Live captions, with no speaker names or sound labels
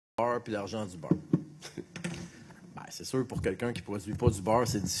beurre puis l'argent du beurre. Ben, c'est sûr, pour quelqu'un qui ne produit pas du beurre,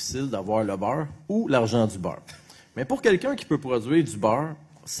 c'est difficile d'avoir le beurre ou l'argent du beurre. Mais pour quelqu'un qui peut produire du beurre,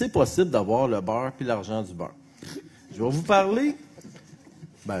 c'est possible d'avoir le beurre puis l'argent du beurre. Je vais vous parler...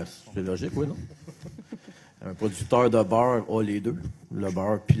 Ben, c'est logique, oui, non? Un producteur de beurre a les deux, le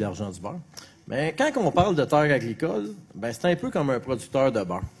beurre puis l'argent du beurre. Mais quand on parle de terres agricoles, ben, c'est un peu comme un producteur de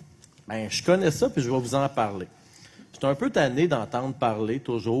beurre. Ben, je connais ça puis je vais vous en parler. Je suis un peu tanné d'entendre parler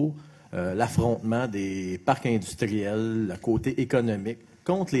toujours l'affrontement des parcs industriels, le côté économique,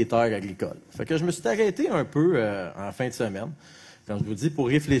 contre les terres agricoles. Fait que je me suis arrêté un peu en fin de semaine, quand je vous dis, pour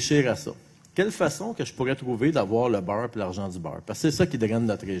réfléchir à ça. Quelle façon que je pourrais trouver d'avoir le beurre et l'argent du beurre? Parce que c'est ça qui draine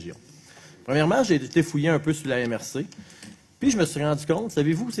notre région. Premièrement, j'ai été fouiller un peu sur la MRC, puis je me suis rendu compte,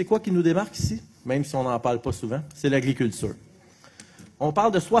 savez-vous, c'est quoi qui nous démarque ici? Même si on n'en parle pas souvent, c'est l'agriculture. On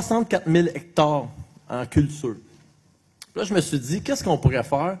parle de 64 000 hectares en culture. Là, je me suis dit, qu'est-ce qu'on pourrait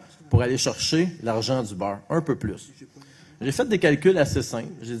faire pour aller chercher l'argent du beurre? Un peu plus. J'ai fait des calculs assez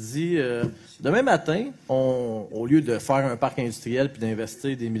simples. J'ai dit, demain matin, au lieu de faire un parc industriel puis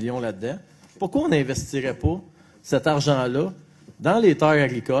d'investir des millions là-dedans, pourquoi on n'investirait pas cet argent-là dans les terres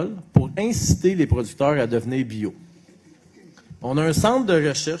agricoles pour inciter les producteurs à devenir bio? On a un centre de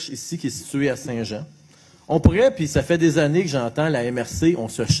recherche ici qui est situé à Saint-Jean. On pourrait, puis ça fait des années que j'entends la MRC, on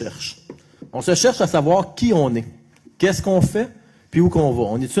se cherche. On se cherche à savoir qui on est, qu'est-ce qu'on fait, puis où qu'on va.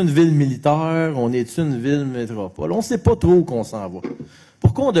 On est une ville militaire, on est une ville métropole. On ne sait pas trop où qu'on s'en va.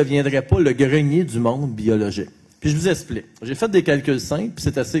 Pourquoi on ne deviendrait pas le grenier du monde biologique? Puis je vous explique. J'ai fait des calculs simples, puis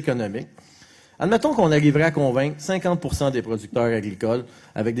c'est assez économique. Admettons qu'on arriverait à convaincre 50 des producteurs agricoles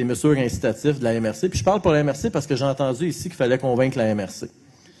avec des mesures incitatives de la MRC. Puis je parle pour la MRC parce que j'ai entendu ici qu'il fallait convaincre la MRC.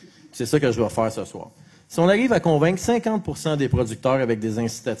 C'est ça que je vais faire ce soir. Si on arrive à convaincre 50 des producteurs avec des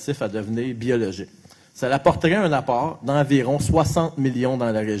incitatifs à devenir biologiques, ça apporterait un apport d'environ 60 millions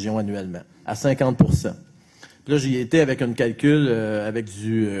dans la région annuellement, à 50 Puis là, j'y étais avec un calcul avec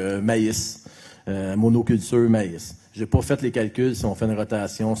du maïs, monoculture maïs. J'ai pas fait les calculs si on fait une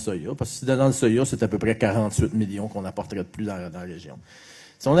rotation soya, parce que si dans le soya, c'est à peu près 48 millions qu'on apporterait de plus dans la région.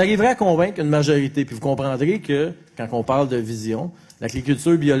 Si on arriverait à convaincre une majorité, puis vous comprendrez que, quand on parle de vision,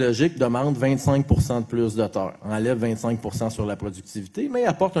 l'agriculture biologique demande 25 de plus de terre, enlève 25 sur la productivité, mais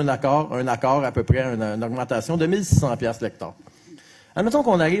apporte un accord à peu près, une augmentation de 1 600 $ l'hectare. Admettons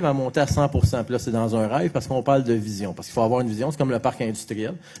qu'on arrive à monter à 100 puis là, c'est dans un rêve parce qu'on parle de vision. Parce qu'il faut avoir une vision, c'est comme le parc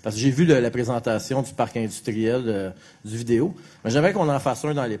industriel. Parce que j'ai vu la présentation du parc industriel du vidéo, mais j'aimerais qu'on en fasse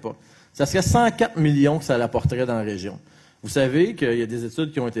un dans l'époque. Ça serait 104 millions que ça l'apporterait dans la région. Vous savez qu'il y a des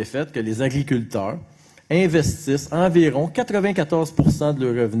études qui ont été faites que les agriculteurs investissent environ 94 de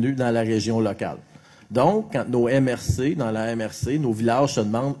leurs revenus dans la région locale. Donc, quand nos MRC, dans la MRC, nos villages se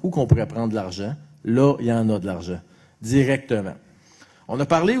demandent où qu'on pourrait prendre de l'argent, là, il y en a de l'argent, directement. On a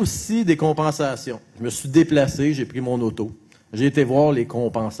parlé aussi des compensations. Je me suis déplacé, j'ai pris mon auto. J'ai été voir les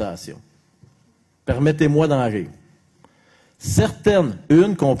compensations. Permettez-moi d'en rire.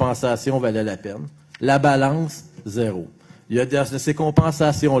 Une compensation valait la peine. La balance, 0. Il y a de ces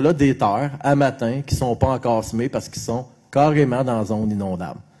compensations-là des terres, à matin, qui ne sont pas encore semées parce qu'ils sont carrément dans la zone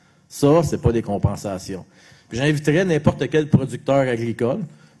inondable. Ça, c'est pas des compensations. Puis j'inviterais n'importe quel producteur agricole,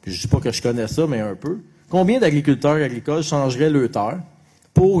 puis je ne dis pas que je connais ça, mais un peu. Combien d'agriculteurs agricoles changeraient leur terre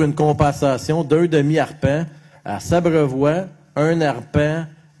pour une compensation d'un demi-arpent à Sabrevois, un arpent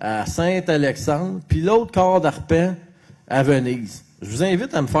à Saint-Alexandre, puis l'autre quart d'arpent à Venise? Je vous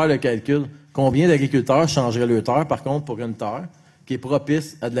invite à me faire le calcul. Combien d'agriculteurs changeraient leur terre, par contre, pour une terre qui est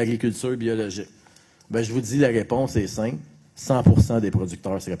propice à de l'agriculture biologique? Ben, je vous dis, la réponse est simple. 100 des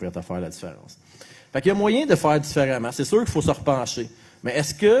producteurs seraient prêts à faire la différence. Fait qu'il y a moyen de faire différemment. C'est sûr qu'il faut se repencher. Mais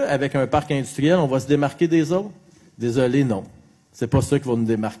est-ce qu'avec un parc industriel, on va se démarquer des autres? Désolé, non. C'est pas ça qui va nous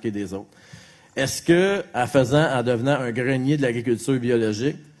démarquer des autres. Est-ce en devenant un grenier de l'agriculture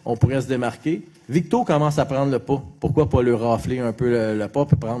biologique, on pourrait se démarquer? Victo commence à prendre le pas. Pourquoi pas le rafler un peu le pas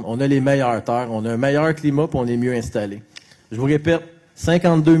puis prendre? On a les meilleures terres, on a un meilleur climat puis on est mieux installé. Je vous répète,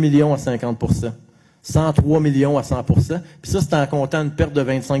 52 millions à 50 103 millions à 100 puis ça, c'est en comptant une perte de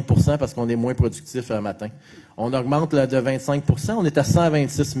 25 parce qu'on est moins productif le matin. On augmente de 25 on est à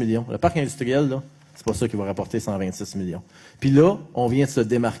 126 millions. Le parc industriel, là, c'est pas ça qui va rapporter 126 millions. Puis là, on vient de se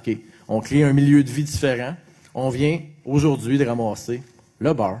démarquer. On crée un milieu de vie différent. On vient aujourd'hui de ramasser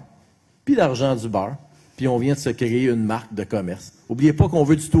le beurre, puis l'argent du beurre, puis on vient de se créer une marque de commerce. N'oubliez pas qu'on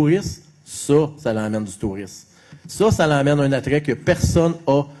veut du tourisme. Ça l'emmène du tourisme. Ça l'emmène un attrait que personne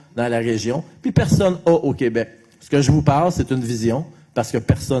a dans la région, puis personne n'a au Québec. Ce que je vous parle, c'est une vision, parce que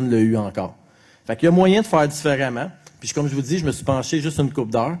personne ne l'a eu encore. Fait qu'il y a moyen de faire différemment. Puis comme je vous dis, je me suis penché juste une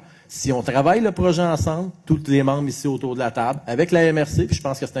couple d'heures. Si on travaille le projet ensemble, tous les membres ici autour de la table, avec la MRC, puis je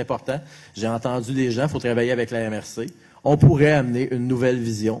pense que c'est important, j'ai entendu les gens, il faut travailler avec la MRC, on pourrait amener une nouvelle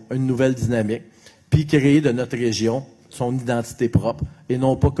vision, une nouvelle dynamique, puis créer de notre région son identité propre et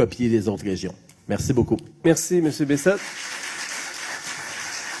non pas copier les autres régions. Merci beaucoup. Merci, M. Bessette.